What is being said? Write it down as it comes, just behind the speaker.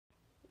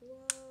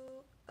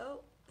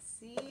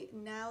See,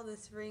 now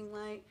this ring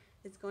light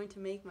is going to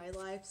make my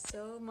life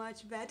so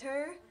much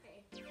better.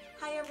 Okay.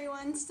 Hi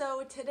everyone,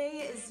 so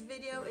today's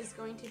video is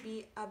going to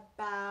be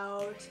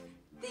about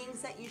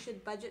things that you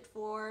should budget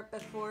for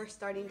before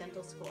starting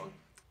dental school.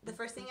 The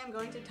first thing I'm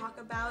going to talk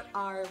about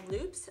are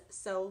loupes.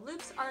 So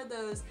loupes are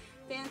those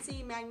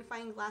fancy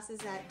magnifying glasses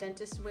that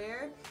dentists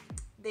wear.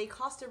 They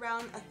cost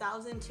around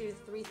 $1,000 to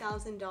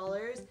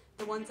 $3,000.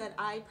 The ones that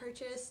I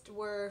purchased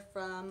were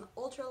from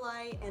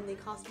Ultralight and they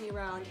cost me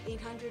around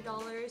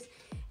 $800.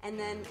 And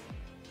then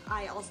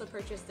I also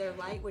purchased their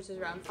light, which is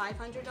around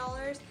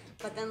 $500.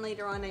 But then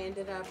later on I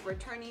ended up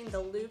returning the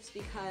loupes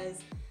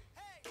because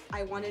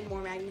I wanted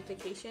more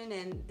magnification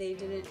and they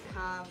didn't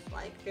have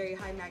like very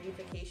high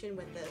magnification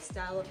with the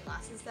style of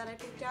glasses that I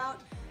picked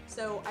out.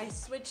 So I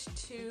switched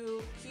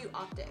to Q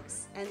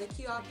Optics, and the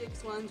Q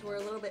Optics ones were a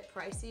little bit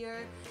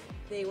pricier.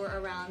 They were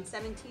around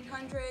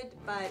 $1,700,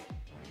 but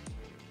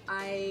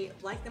I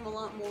like them a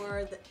lot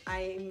more.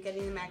 I'm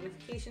getting the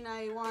magnification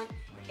I want,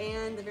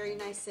 and the very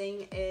nice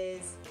thing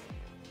is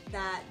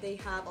that they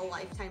have a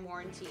lifetime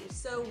warranty.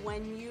 So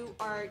when you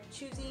are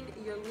choosing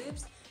your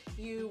loupes,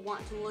 you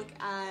want to look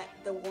at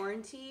the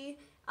warranty.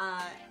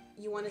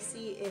 You want to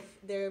see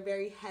if they're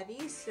very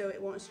heavy so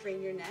it won't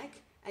strain your neck.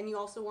 And you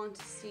also want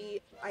to see,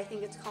 I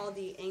think it's called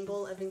the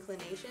angle of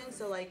inclination,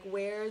 so like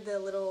where the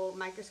little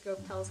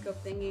microscope, telescope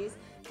thingies,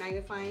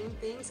 magnifying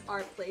things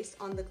are placed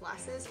on the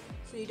glasses,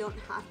 so you don't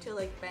have to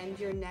like bend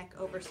your neck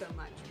over so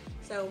much.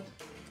 So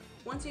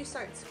once you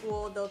start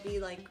school, there'll be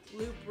like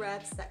loupe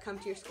reps that come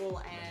to your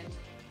school and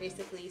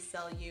basically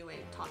sell you and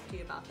talk to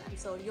you about them.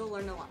 So you'll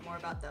learn a lot more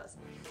about those.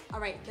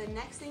 Alright, the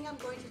next thing I'm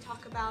going to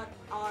talk about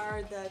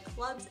are the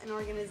clubs and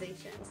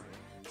organizations.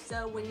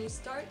 So when you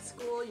start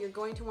school, you're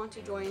going to want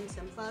to join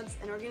some clubs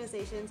and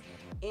organizations,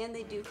 and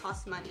they do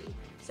cost money.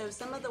 So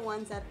some of the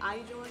ones that I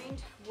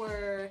joined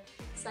were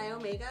Psi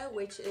Omega,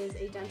 which is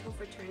a dental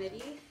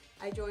fraternity.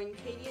 I joined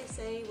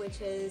KDSA, which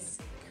is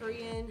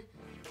Korean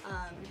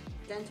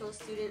Dental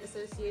Student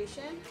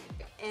Association,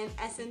 and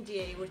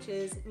SNDA, which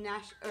is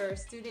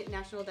Student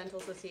National Dental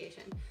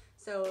Association.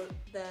 So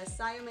the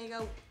Psi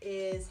Omega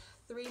is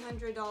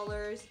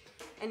 $300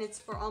 and it's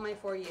for all my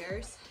 4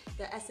 years.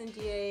 The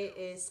SNDA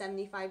is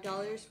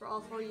 $75 for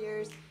all 4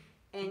 years,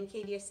 and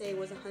KDSA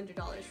was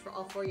 $100 for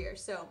all 4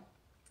 years. So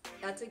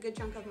that's a good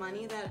chunk of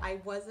money that I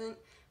wasn't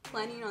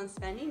planning on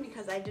spending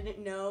because I didn't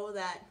know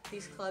that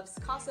these clubs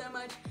cost so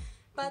much.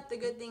 But the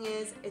good thing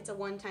is it's a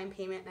one-time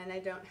payment and I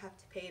don't have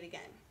to pay it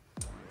again.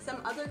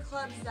 Some other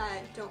clubs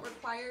that don't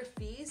require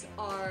fees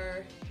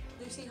are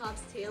Lucy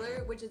Hobbs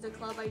Taylor, which is a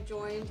club I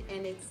joined,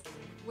 and it's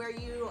where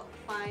you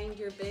find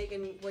your big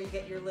and where you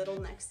get your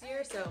little next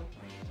year. So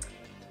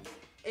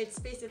it's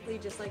basically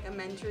just like a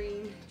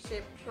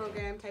mentorship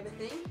program type of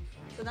thing.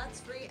 So that's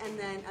free. And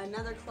then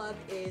another club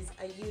is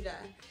AYUDA.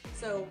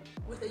 So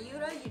with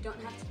AYUDA, you don't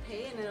have to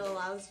pay, and it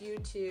allows you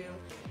to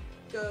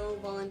go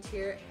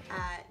volunteer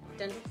at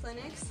dental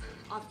clinics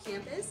off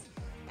campus.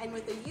 And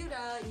with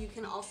AYUDA, you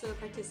can also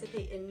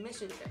participate in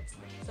mission trips.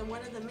 So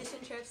one of the mission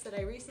trips that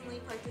I recently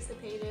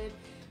participated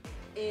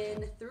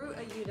in through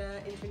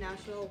AYUDA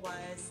International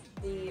was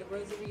the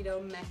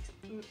Rosarito,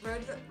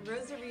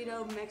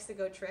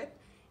 Mexico trip.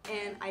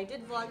 And I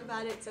did vlog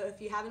about it, so if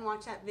you haven't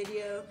watched that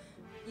video,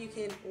 you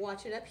can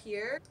watch it up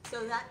here.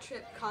 So that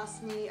trip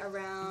cost me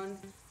around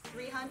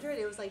 $300.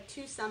 It was like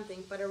 $2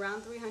 something, but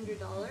around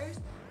 $300.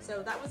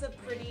 So that was a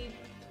pretty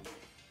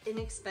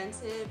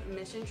inexpensive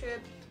mission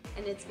trip,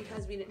 and it's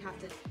because we didn't have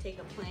to take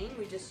a plane.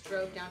 We just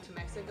drove down to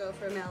Mexico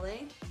from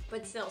LA,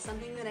 but still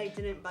something that I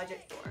didn't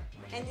budget for.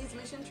 And these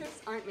mission trips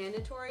aren't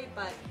mandatory,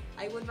 but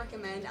I would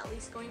recommend at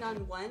least going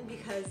on one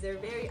because they're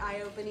very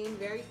eye-opening,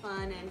 very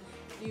fun, and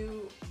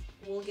you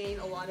will gain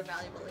a lot of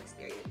valuable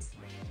experience.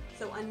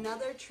 So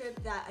another trip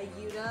that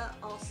AYUDA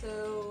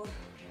also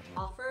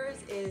offers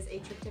is a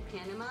trip to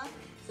Panama.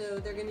 So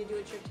they're going to do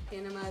a trip to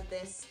Panama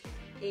this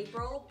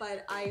April,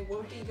 but I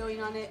won't be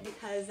going on it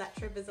because that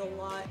trip is a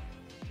lot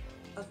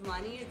of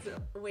money. It's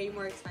way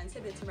more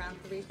expensive. It's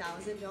around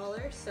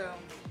 $3,000. So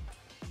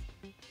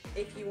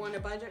if you want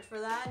to budget for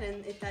that,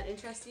 and if that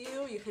interests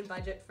you, you can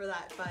budget for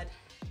that, but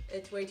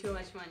it's way too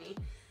much money.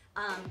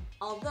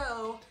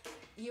 Although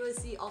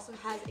USC also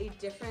has a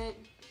different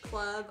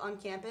club on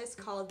campus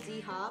called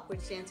DHOP,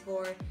 which stands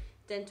for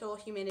Dental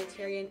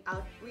Humanitarian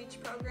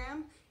Outreach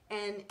Program.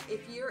 And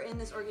if you're in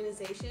this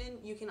organization,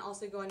 you can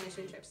also go on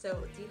mission trips.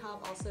 So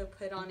DHOP also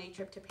put on a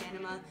trip to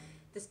Panama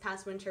this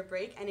past winter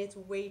break, and it's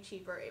way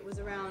cheaper. It was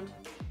around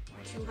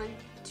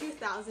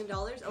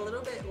 $2,000, a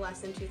little bit less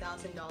than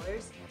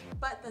 $2,000.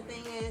 But the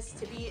thing is,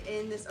 to be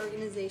in this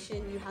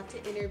organization, you have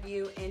to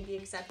interview and be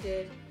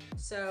accepted.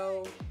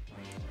 So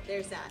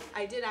there's that.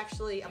 I did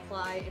actually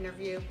apply,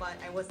 interview, but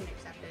I wasn't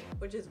accepted,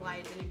 which is why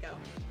I didn't go.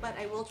 But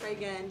I will try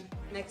again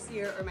next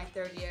year or my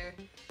 3rd year.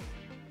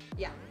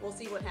 Yeah, we'll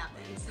see what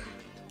happens.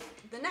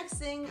 The next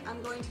thing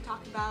I'm going to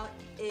talk about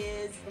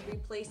is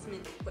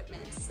replacement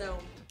equipment. So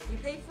you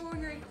pay for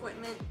your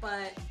equipment,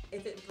 but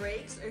if it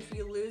breaks or if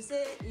you lose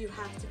it, you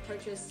have to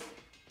purchase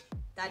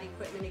that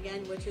equipment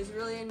again, which is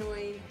really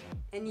annoying,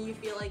 and you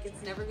feel like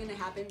it's never going to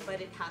happen,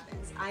 but it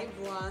happens. I've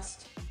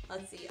lost,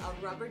 let's see,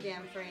 a rubber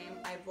dam frame.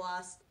 I've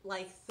lost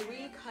like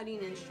 3 cutting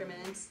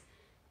instruments.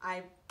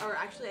 I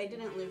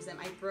didn't lose them,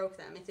 I broke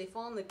them. If they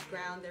fall on the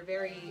ground, they're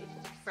very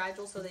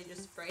fragile, so they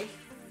just break.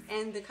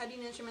 And the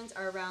cutting instruments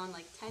are around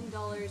like $10,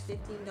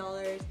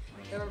 $15.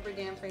 The rubber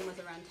dam frame was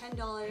around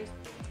 $10.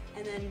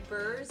 And then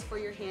burrs for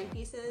your hand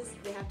pieces,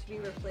 they have to be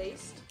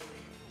replaced.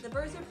 The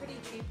burrs are pretty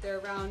cheap, they're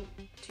around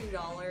 $2,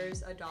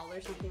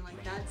 $1, something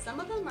like that. Some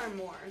of them are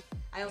more.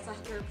 I also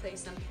have to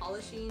replace some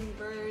polishing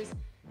burrs.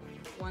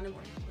 One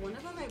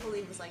of them I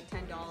believe was like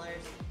 $10.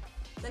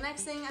 The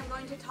next thing I'm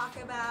going to talk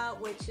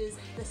about, which is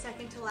the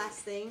second to last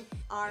thing,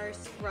 are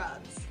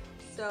scrubs.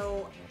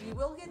 So you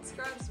will get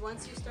scrubs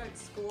once you start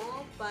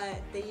school, but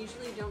they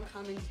usually don't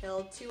come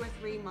until 2 or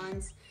 3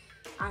 months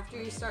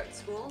after you start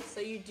school,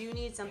 so you do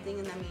need something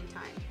in the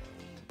meantime.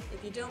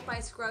 If you don't buy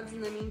scrubs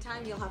in the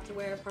meantime, you'll have to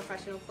wear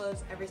professional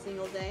clothes every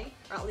single day,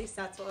 or at least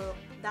that's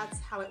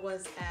how it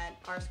was at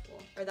our school,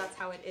 or that's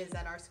how it is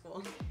at our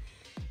school.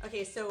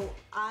 Okay, so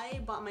I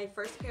bought my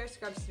first pair of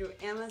scrubs through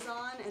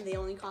Amazon, and they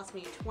only cost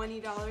me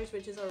 $20,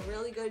 which is a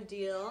really good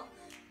deal,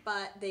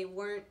 but they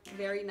weren't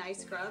very nice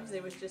scrubs.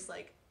 It was just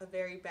like a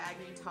very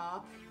baggy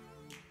top,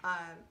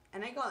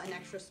 and I got an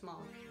extra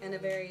small and a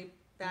very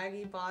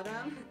baggy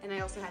bottom, and I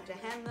also had to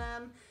hem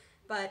them,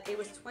 but it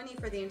was $20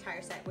 for the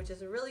entire set, which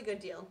is a really good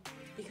deal,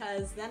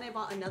 because then I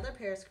bought another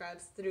pair of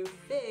scrubs through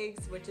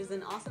Figs, which is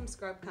an awesome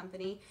scrub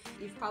company.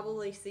 You've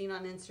probably seen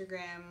on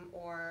Instagram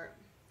or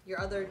your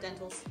other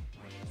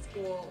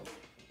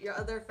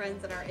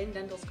friends that are in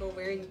dental school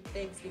wearing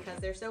Figs because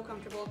they're so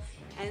comfortable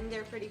and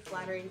they're pretty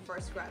flattering for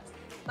scrubs.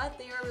 But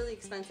they are really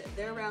expensive.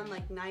 They're around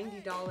like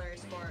 $90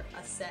 for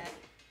a set.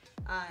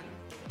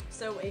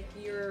 So if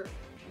you're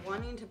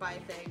wanting to buy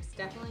Figs,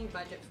 definitely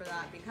budget for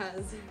that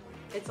because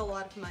it's a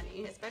lot of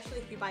money, especially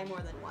if you buy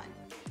more than one.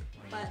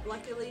 But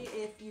luckily,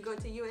 if you go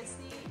to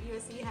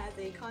USC has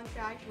a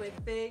contract with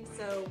Figs,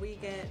 so we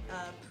get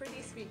a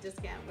pretty sweet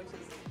discount, which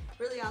is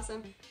really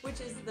awesome, which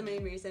is the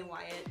main reason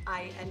why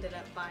I ended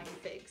up buying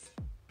Figs.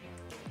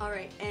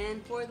 Alright,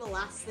 and for the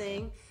last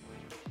thing,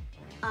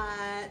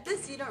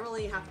 this you don't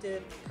really have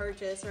to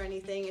purchase or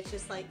anything, it's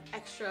just like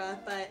extra,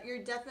 but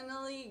you're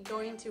definitely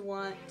going to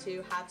want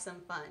to have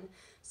some fun.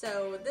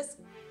 So this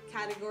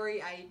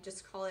category, I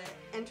just call it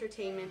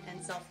entertainment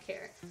and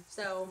self-care.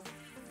 So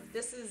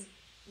this is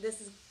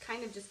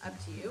kind of just up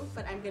to you,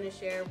 but I'm going to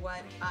share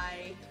what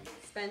I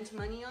spent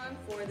money on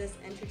for this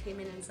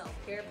entertainment and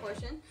self-care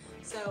portion.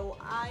 So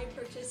I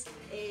purchased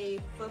a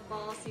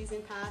football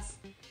season pass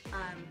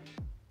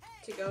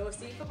to go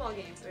see football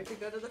games, or to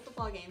go to the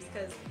football games,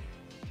 because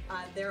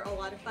they're a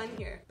lot of fun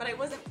here. But I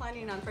wasn't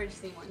planning on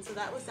purchasing one, so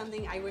that was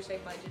something I wish I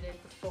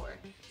budgeted before.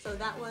 So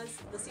that was,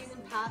 the season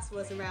pass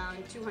was around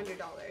 $200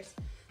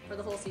 for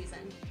the whole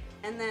season.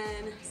 And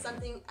then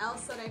something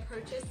else that I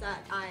purchased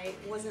that I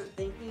wasn't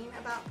thinking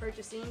about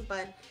purchasing,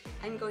 but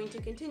I'm going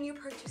to continue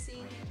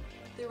purchasing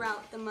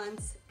throughout the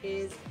months,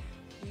 is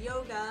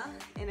yoga,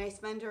 and I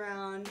spend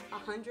around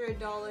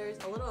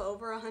 $100, a little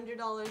over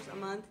 $100 a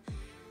month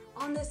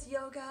on this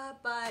yoga,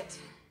 but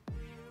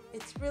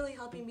it's really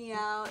helping me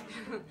out.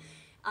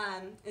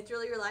 It's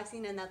really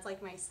relaxing, and that's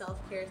like my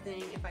self-care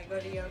thing. If I go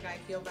to yoga, I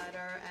feel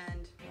better,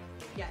 and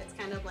yeah, it's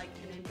kind of like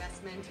an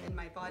investment in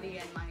my body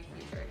and my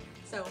future.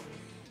 So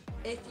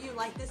if you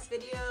like this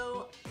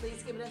video,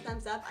 please give it a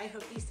thumbs up. I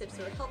hope these tips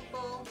were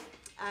helpful.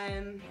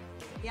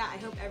 Yeah, I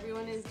hope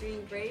everyone is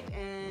doing great,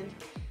 and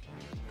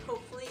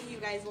hopefully you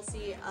guys will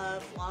see a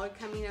vlog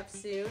coming up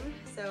soon.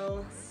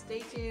 So stay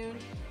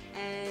tuned,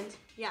 and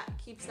yeah,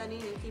 keep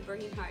studying and keep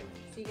working hard.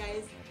 See you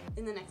guys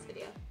in the next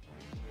video.